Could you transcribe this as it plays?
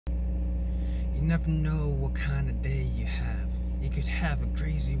You never know what kind of day you have. You could have a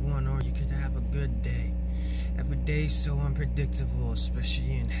crazy one or you could have a good day. Every day's so unpredictable,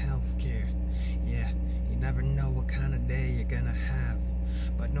 especially in healthcare. Yeah, you never know what kind of day you're gonna have.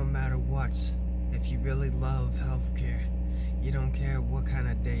 But no matter what, if you really love healthcare, you don't care what kind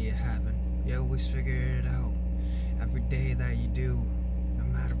of day you're having. You always figure it out. Every day that you do, no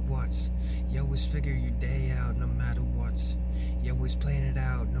matter what. You always figure your day out no matter what. You always plan it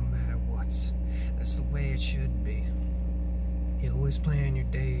out no matter what. That's the way it should be. You always plan your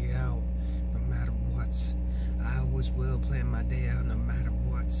day out no matter what. I always will plan my day out no matter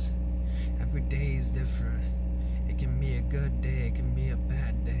what. Every day is different. It can be a good day, it can be a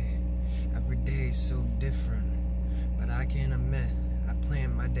bad day. Every day is so different. But I can admit, I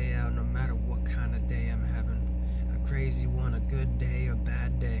plan my day out no matter what kind of day I'm having. A crazy one, a good day, a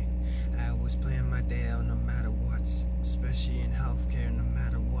bad day. I always plan my day out no matter what. Especially in healthcare, no